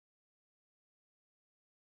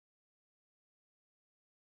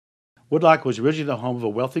Woodloch was originally the home of a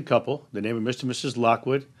wealthy couple, the name of Mr. and Mrs.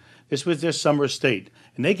 Lockwood. This was their summer estate,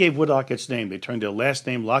 and they gave Woodloch its name. They turned their last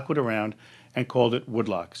name, Lockwood, around and called it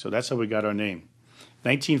Woodloch. So that's how we got our name.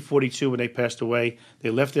 1942, when they passed away, they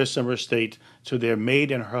left their summer estate to their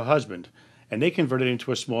maid and her husband, and they converted it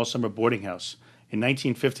into a small summer boarding house. In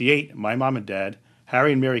 1958, my mom and dad,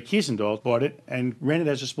 Harry and Mary Kiesendahl, bought it and ran it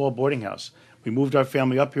as a small boarding house. We moved our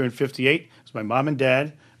family up here in 58. It was my mom and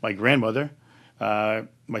dad, my grandmother,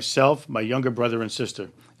 myself, my younger brother and sister,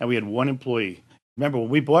 and we had one employee. Remember, when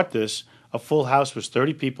we bought this, a full house was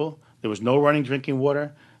 30 people. There was no running drinking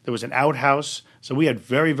water. There was an outhouse. So we had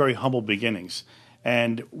very, very humble beginnings.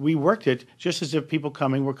 And we worked it just as if people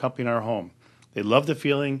coming were company in our home. They loved the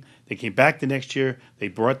feeling. They came back the next year. They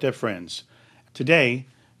brought their friends. Today,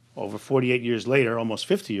 over 48 years later, almost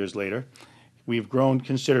 50 years later, we've grown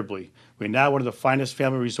considerably. We're now one of the finest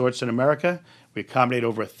family resorts in America. We accommodate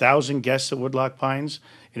over 1,000 guests at Woodloch Pines.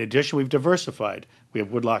 In addition, we've diversified. We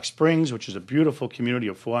have Woodloch Springs, which is a beautiful community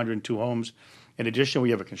of 402 homes. In addition,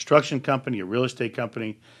 we have a construction company, a real estate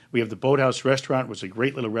company. We have the Boathouse Restaurant, which is a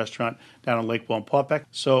great little restaurant down on Lake Wallenpaupack.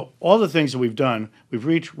 So all the things that we've done, we've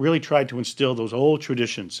really tried to instill those old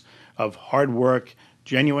traditions of hard work,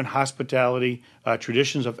 genuine hospitality,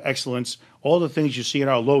 traditions of excellence, all the things you see in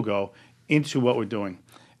our logo into what we're doing.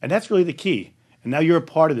 And that's really the key. And now you're a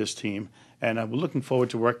part of this team, and we're looking forward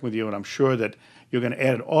to working with you, and I'm sure that you're going to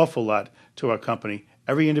add an awful lot to our company.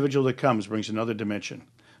 Every individual that comes brings another dimension.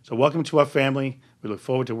 So welcome to our family. We look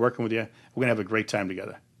forward to working with you. We're going to have a great time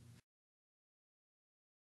together.